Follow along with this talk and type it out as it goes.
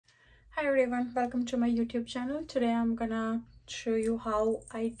Hi everyone, welcome to my YouTube channel. Today I'm gonna show you how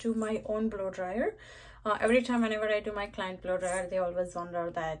I do my own blow dryer. Every time whenever I do my client blow dryer, they always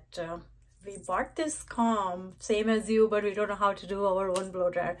wonder that we bought this comb same as you, but we don't know how to do our own blow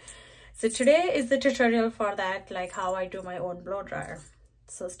dryer. So today is the tutorial for that, like how I do my own blow dryer.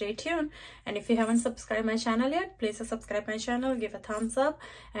 So stay tuned, and if you haven't subscribed my channel yet, please subscribe my channel, give a thumbs up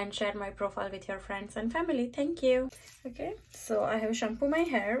and share my profile with your friends and family. Thank you. Okay, so I have shampoo my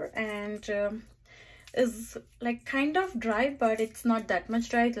hair, and is like kind of dry, but it's not that much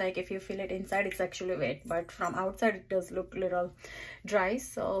dry. Like if you feel it inside, it's actually wet, but from outside it does look little dry.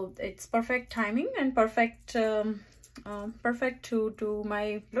 So it's perfect timing and perfect perfect to do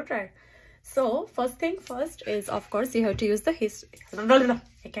my blow dryer. So first thing first is, of course, you have to use the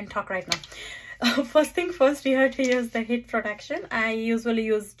I can talk right now. First thing first, you have to use the heat protection. I usually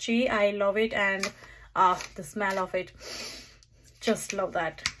use G. I love it, and the smell of it, just love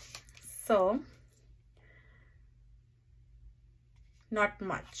that. So not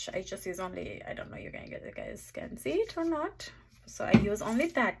much, I just use only, I don't know, you guys can see it or not. So I use only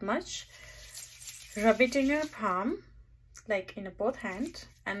that much. Rub it in your palm, like in both hands,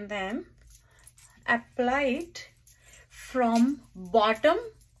 and then apply it from bottom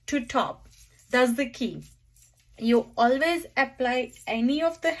to top. That's the key. You always apply any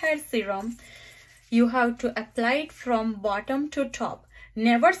of the hair serum, you have to apply it from bottom to top.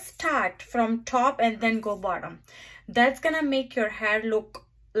 Never start from top and then go bottom. That's gonna make your hair look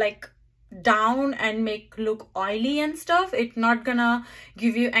like down and make look oily and stuff. It's not gonna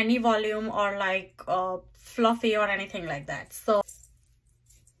give you any volume or like fluffy or anything like that. So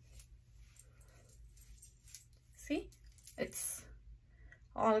see, it's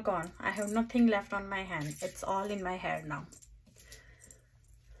all gone. I have nothing left on my hand. It's all in my hair now.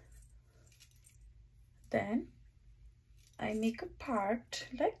 Then I make a part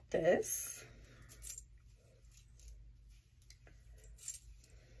like this.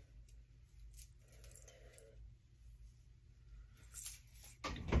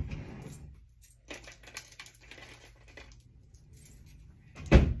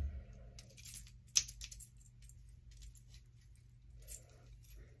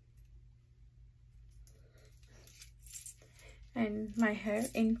 And my hair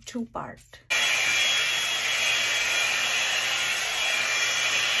in two parts.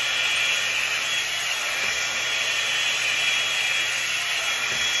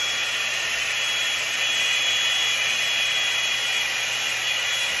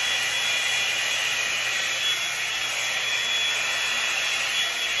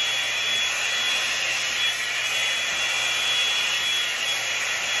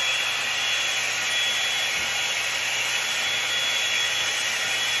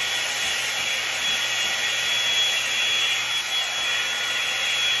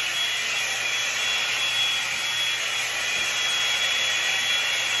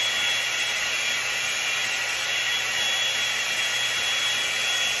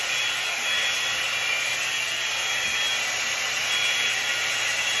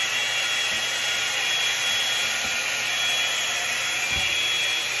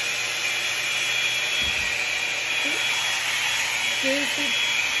 Do you see,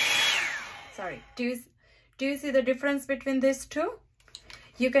 sorry, do you see the difference between these two?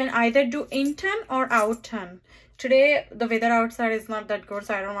 You can either do in turn or out turn. Today the weather outside is not that good,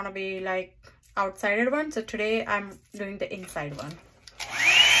 so I don't want to be like outside one, so today I'm doing the inside one.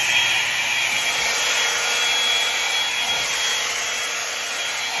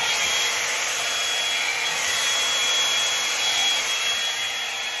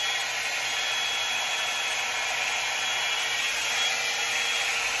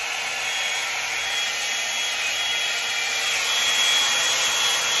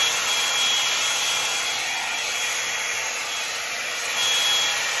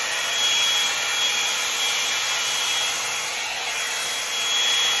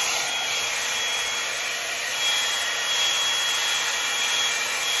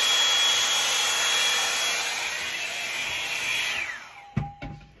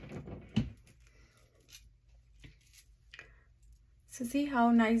 So see how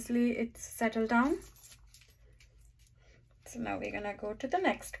nicely it's settled down. So now we're gonna go to the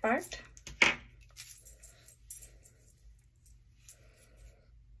next part.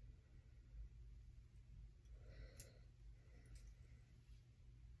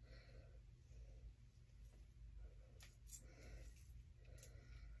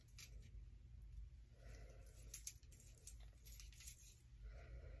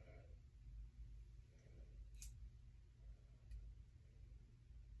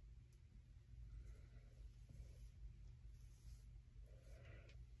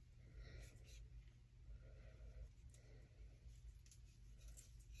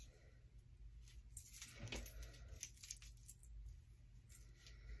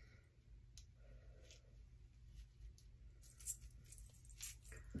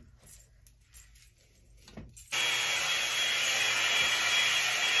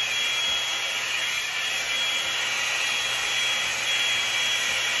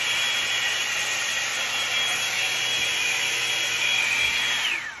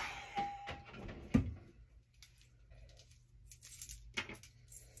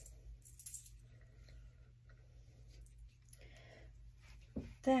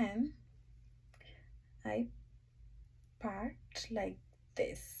 then I part like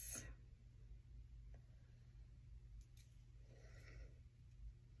this.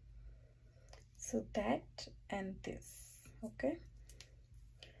 So that and this, okay.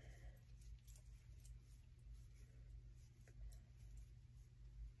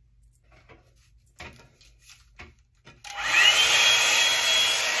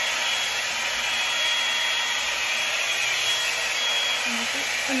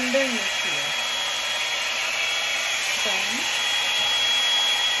 Underneath here, then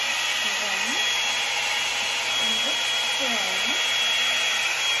and the front,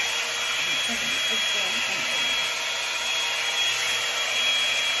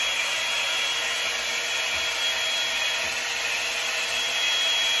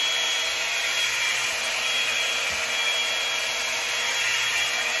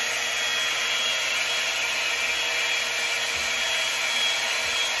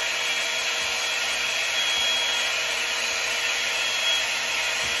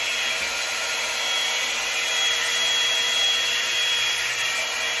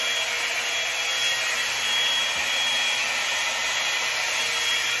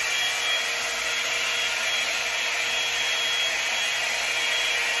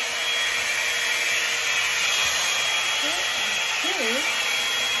 and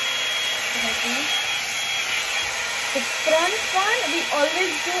again. The front one we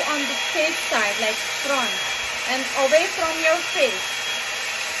always do on the face side, like front and away from your face.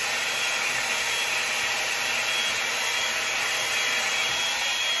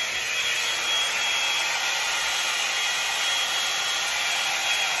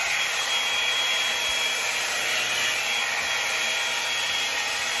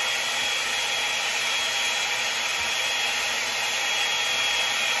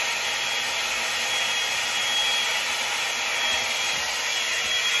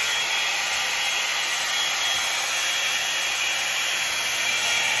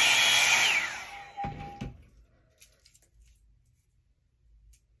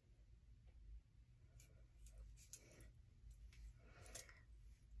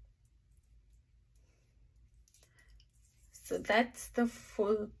 So that's the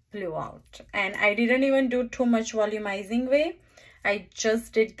full blowout, and I didn't even do too much volumizing way. I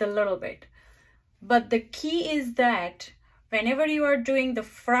just did the little bit. But the key is that whenever you are doing the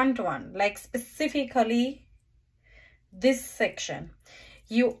front one, like specifically this section,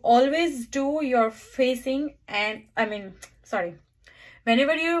 you always do your facing and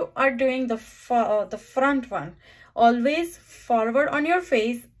whenever you are doing the front one, always forward on your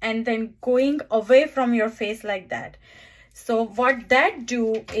face and then going away from your face like that. So what that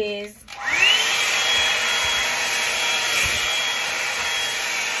do is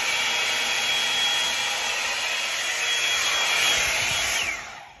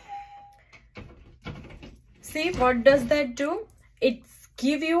see what does that do? It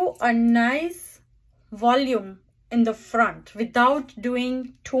give you a nice volume in the front without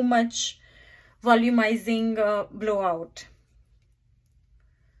doing too much volumizing blowout.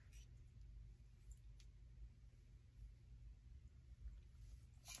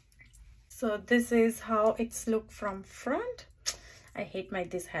 So this is how it's look from front. I hate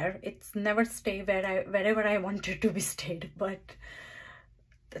this hair. It's never stay wherever I want it to be stayed, but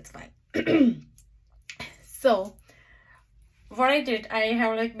that's fine. So what I did, I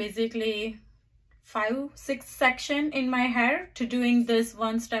have like basically 5-6 section in my hair to doing this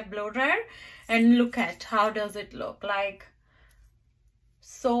one-step blow dryer, and look at how does it look like.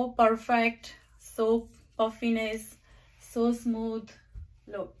 So perfect, so puffiness, so smooth.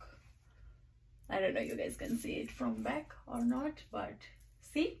 Look, I don't know you guys can see it from back or not, but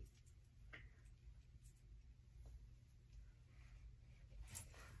see,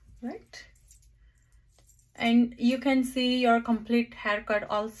 right? And you can see your complete haircut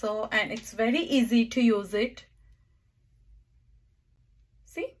also, and it's very easy to use it.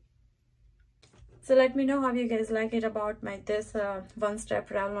 See? So let me know how you guys like it about this one-step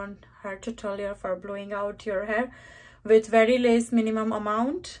Revlon hair tutorial for blowing out your hair with very less minimum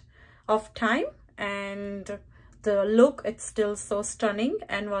amount of time, and the look, it's still so stunning,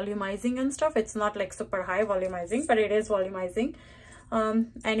 and volumizing and stuff, it's not like super high volumizing, but it is volumizing.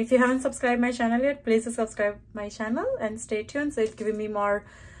 And if you haven't subscribed my channel yet, please subscribe my channel and stay tuned, so it's giving me more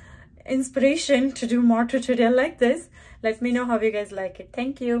inspiration to do more tutorial like this. Let me know how you guys like it.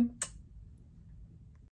 Thank you.